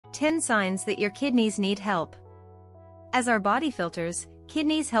10 signs that your kidneys need help. As our body filters,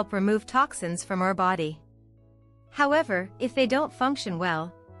 kidneys help remove toxins from our body. However, if they don't function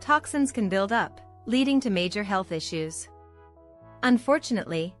well, toxins can build up, leading to major health issues.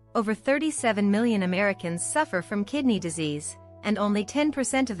 Unfortunately, over 37 million Americans suffer from kidney disease, and only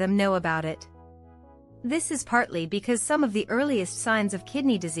 10% of them know about it. This is partly because some of the earliest signs of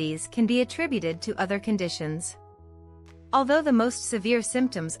kidney disease can be attributed to other conditions. Although the most severe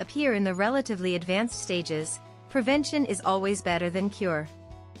symptoms appear in the relatively advanced stages, prevention is always better than cure.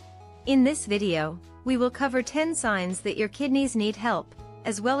 In this video, we will cover 10 signs that your kidneys need help,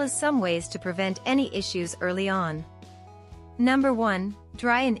 as well as some ways to prevent any issues early on. Number 1.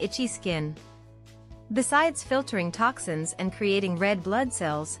 Dry and itchy skin. Besides filtering toxins and creating red blood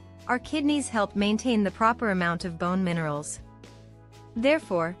cells, our kidneys help maintain the proper amount of bone minerals.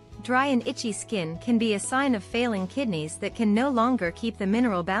 Therefore, dry and itchy skin can be a sign of failing kidneys that can no longer keep the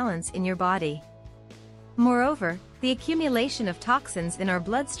mineral balance in your body. Moreover, the accumulation of toxins in our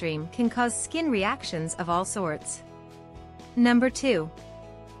bloodstream can cause skin reactions of all sorts. Number 2.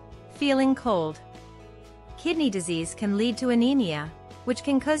 Feeling cold. Kidney disease can lead to anemia, which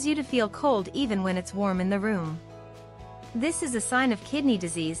can cause you to feel cold even when it's warm in the room. This is a sign of kidney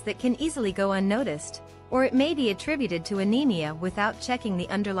disease that can easily go unnoticed, or it may be attributed to anemia without checking the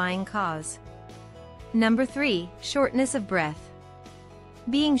underlying cause. Number 3. Shortness of breath.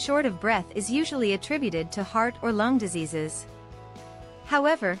 Being short of breath is usually attributed to heart or lung diseases.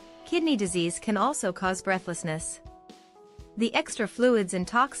 However, kidney disease can also cause breathlessness. The extra fluids and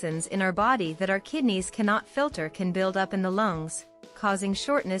toxins in our body that our kidneys cannot filter can build up in the lungs, causing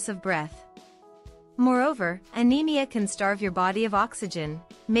shortness of breath. Moreover, anemia can starve your body of oxygen,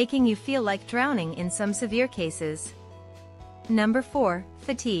 making you feel like drowning in some severe cases. Number 4.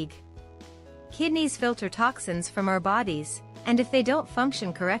 Fatigue. Kidneys filter toxins from our bodies, and if they don't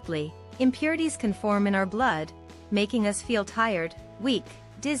function correctly, impurities can form in our blood, making us feel tired, weak,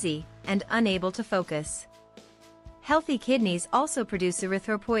 dizzy, and unable to focus. Healthy kidneys also produce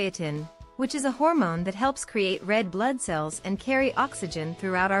erythropoietin, which is a hormone that helps create red blood cells and carry oxygen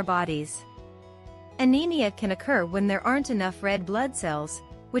throughout our bodies. Anemia can occur when there aren't enough red blood cells,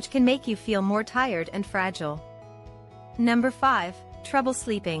 which can make you feel more tired and fragile. Number 5. Trouble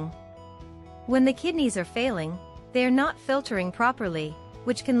sleeping. When the kidneys are failing, they are not filtering properly,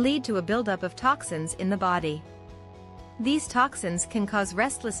 which can lead to a buildup of toxins in the body. These toxins can cause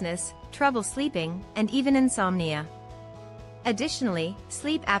restlessness, trouble sleeping, and even insomnia. Additionally,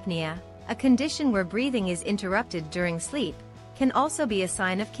 sleep apnea, a condition where breathing is interrupted during sleep, can also be a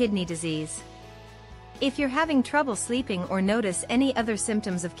sign of kidney disease. If you're having trouble sleeping or notice any other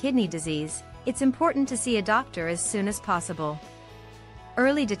symptoms of kidney disease, it's important to see a doctor as soon as possible.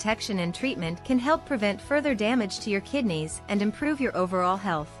 Early detection and treatment can help prevent further damage to your kidneys and improve your overall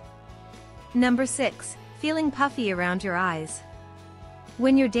health. Number 6. Feeling puffy around your eyes.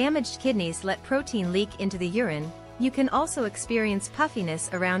 When your damaged kidneys let protein leak into the urine, you can also experience puffiness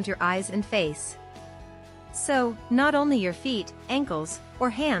around your eyes and face. So, not only your feet, ankles, or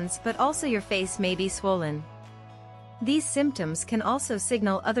hands but also your face may be swollen. These symptoms can also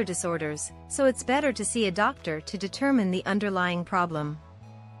signal other disorders, so it's better to see a doctor to determine the underlying problem.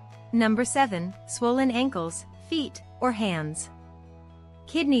 Number 7. Swollen ankles, feet, or hands.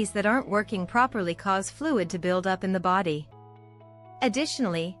 Kidneys that aren't working properly cause fluid to build up in the body.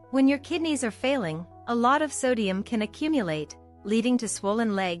 Additionally, when your kidneys are failing, a lot of sodium can accumulate, leading to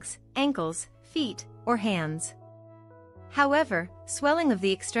swollen legs, ankles, feet, or hands. However, swelling of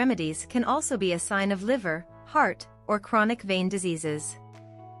the extremities can also be a sign of liver, heart, or chronic vein diseases.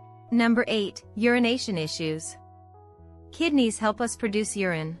 Number 8. Urination issues. Kidneys help us produce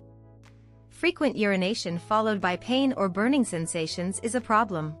urine. Frequent urination followed by pain or burning sensations is a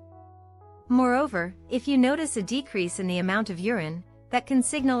problem. Moreover, if you notice a decrease in the amount of urine, that can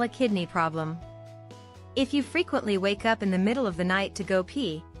signal a kidney problem. If you frequently wake up in the middle of the night to go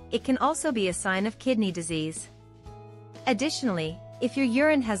pee, it can also be a sign of kidney disease. Additionally, if your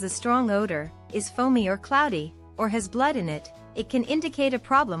urine has a strong odor, is foamy or cloudy, or has blood in it, it can indicate a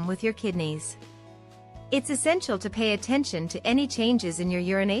problem with your kidneys. It's essential to pay attention to any changes in your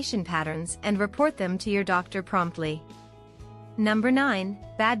urination patterns and report them to your doctor promptly. Number 9.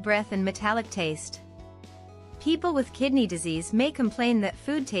 Bad breath and metallic taste. People with kidney disease may complain that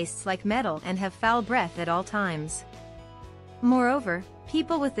food tastes like metal and have foul breath at all times. Moreover,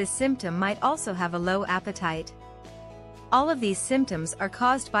 people with this symptom might also have a low appetite. All of these symptoms are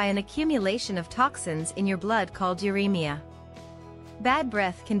caused by an accumulation of toxins in your blood called uremia. Bad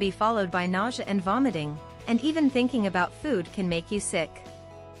breath can be followed by nausea and vomiting, and even thinking about food can make you sick.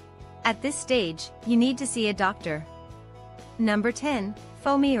 At this stage, you need to see a doctor. Number 10.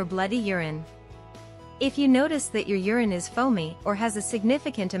 Foamy or bloody urine. If you notice that your urine is foamy or has a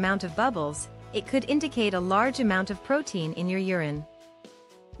significant amount of bubbles, it could indicate a large amount of protein in your urine.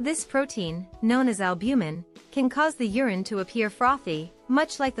 This protein, known as albumin, can cause the urine to appear frothy,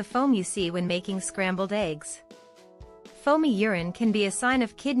 much like the foam you see when making scrambled eggs. Foamy urine can be a sign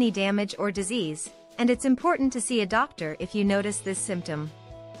of kidney damage or disease, and it's important to see a doctor if you notice this symptom.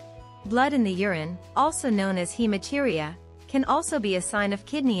 Blood in the urine, also known as hematuria, can also be a sign of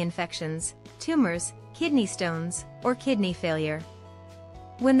kidney infections, tumors, kidney stones, or kidney failure.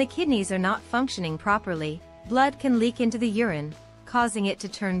 When the kidneys are not functioning properly, blood can leak into the urine, causing it to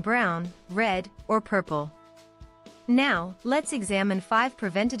turn brown, red, or purple. Now, let's examine 5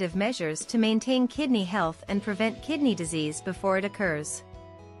 preventative measures to maintain kidney health and prevent kidney disease before it occurs.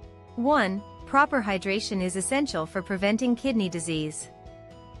 1. Proper hydration is essential for preventing kidney disease.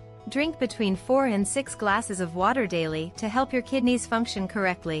 Drink between 4 and 6 glasses of water daily to help your kidneys function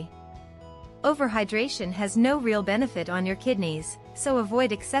correctly. Overhydration has no real benefit on your kidneys, so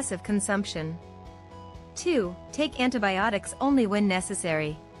avoid excessive consumption. 2. Take antibiotics only when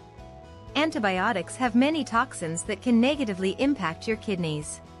necessary. Antibiotics have many toxins that can negatively impact your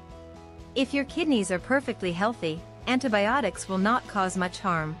kidneys. If your kidneys are perfectly healthy, antibiotics will not cause much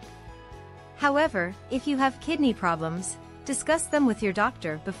harm. However, if you have kidney problems, discuss them with your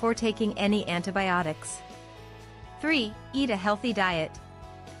doctor before taking any antibiotics. 3. Eat a healthy diet.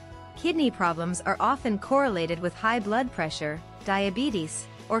 Kidney problems are often correlated with high blood pressure, diabetes,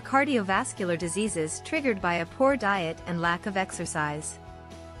 or cardiovascular diseases triggered by a poor diet and lack of exercise.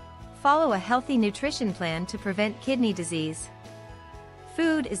 Follow a healthy nutrition plan to prevent kidney disease.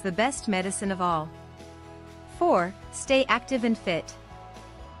 Food is the best medicine of all. 4. Stay active and fit.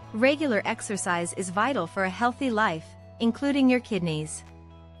 Regular exercise is vital for a healthy life, including your kidneys.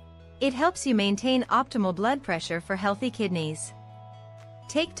 It helps you maintain optimal blood pressure for healthy kidneys.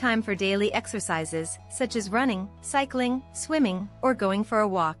 Take time for daily exercises, such as running, cycling, swimming, or going for a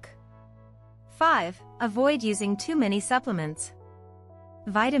walk. 5. Avoid using too many supplements.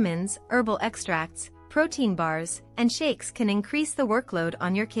 Vitamins, herbal extracts, protein bars, and shakes can increase the workload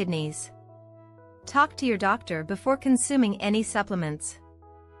on your kidneys. Talk to your doctor before consuming any supplements.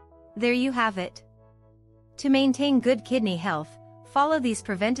 There you have it. To maintain good kidney health, follow these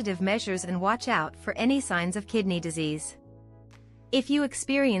preventative measures and watch out for any signs of kidney disease. If you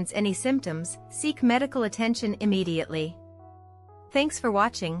experience any symptoms, seek medical attention immediately. Thanks for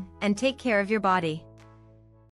watching, and take care of your body.